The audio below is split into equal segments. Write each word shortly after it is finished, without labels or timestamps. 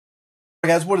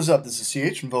Hey guys, what is up? This is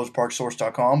CH from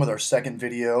villageparksource.com with our second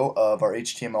video of our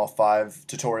HTML5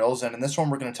 tutorials, and in this one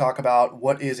we're going to talk about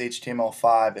what is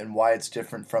HTML5 and why it's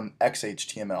different from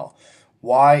XHTML.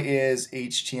 Why is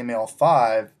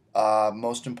HTML5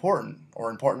 most important,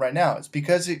 or important right now? It's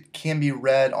because it can be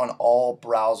read on all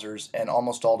browsers and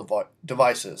almost all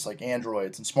devices like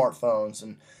Androids and smartphones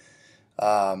and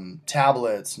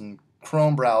tablets and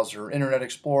Chrome browser, Internet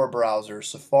Explorer browser,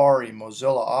 Safari,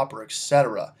 Mozilla Opera,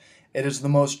 etc. It is the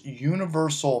most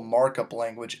universal markup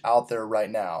language out there right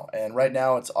now, and right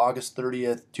now it's August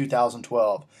 30th,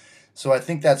 2012. So I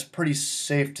think that's pretty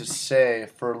safe to say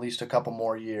for at least a couple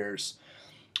more years,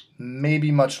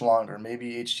 maybe much longer.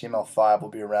 Maybe HTML5 will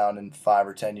be around in 5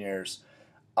 or 10 years.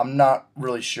 I'm not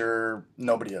really sure.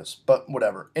 Nobody is, but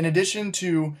whatever. In addition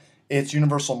to its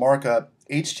universal markup,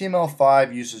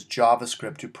 HTML5 uses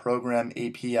JavaScript to program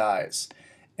APIs.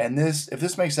 And if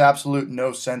this makes absolute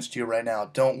no sense to you right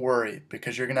now, don't worry,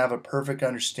 because you're going to have a perfect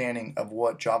understanding of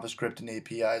what JavaScript and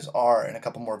APIs are in a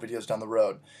couple more videos down the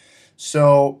road.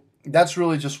 So that's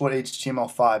really just what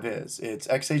HTML5 is. It's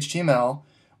XHTML,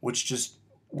 which is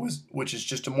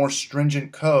just a more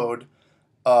stringent code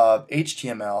of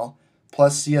HTML,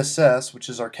 plus CSS, which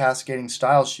is our cascading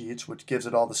style sheets, which gives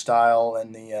it all the style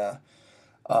and the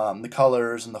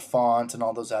colors and the font and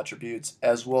all those attributes,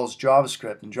 as well as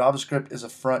JavaScript. And JavaScript is a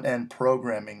front-end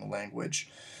programming language.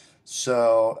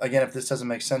 So again, if this doesn't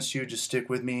make sense to you, just stick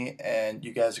with me and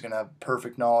you guys are going to have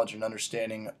perfect knowledge and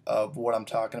understanding of what I'm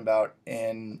talking about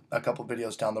in a couple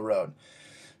videos down the road.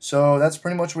 So that's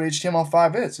pretty much what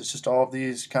HTML5 is. It's just all of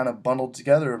these kind of bundled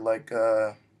together like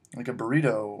a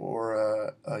burrito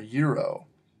or a gyro.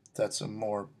 That's a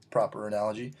more proper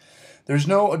analogy. There's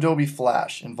no Adobe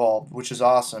Flash involved, which is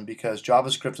awesome because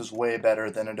JavaScript is way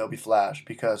better than Adobe Flash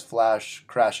because Flash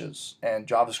crashes, and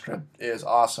JavaScript is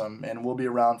awesome and will be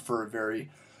around for a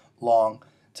very long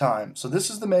time. So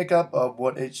this is the makeup of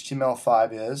what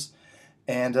HTML5 is.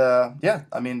 And yeah,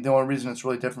 I mean, the only reason it's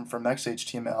really different from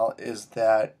XHTML is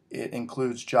that it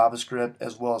includes JavaScript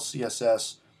as well as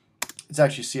CSS. It's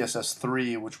actually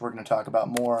CSS3, which we're going to talk about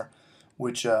more,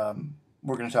 which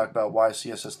we're going to talk about why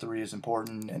CSS3 is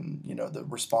important and, you know, the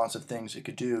responsive things it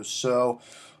could do. So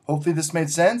hopefully this made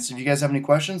sense. If you guys have any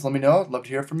questions, let me know. I'd love to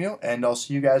hear from you, and I'll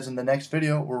see you guys in the next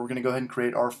video where we're going to go ahead and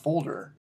create our folder.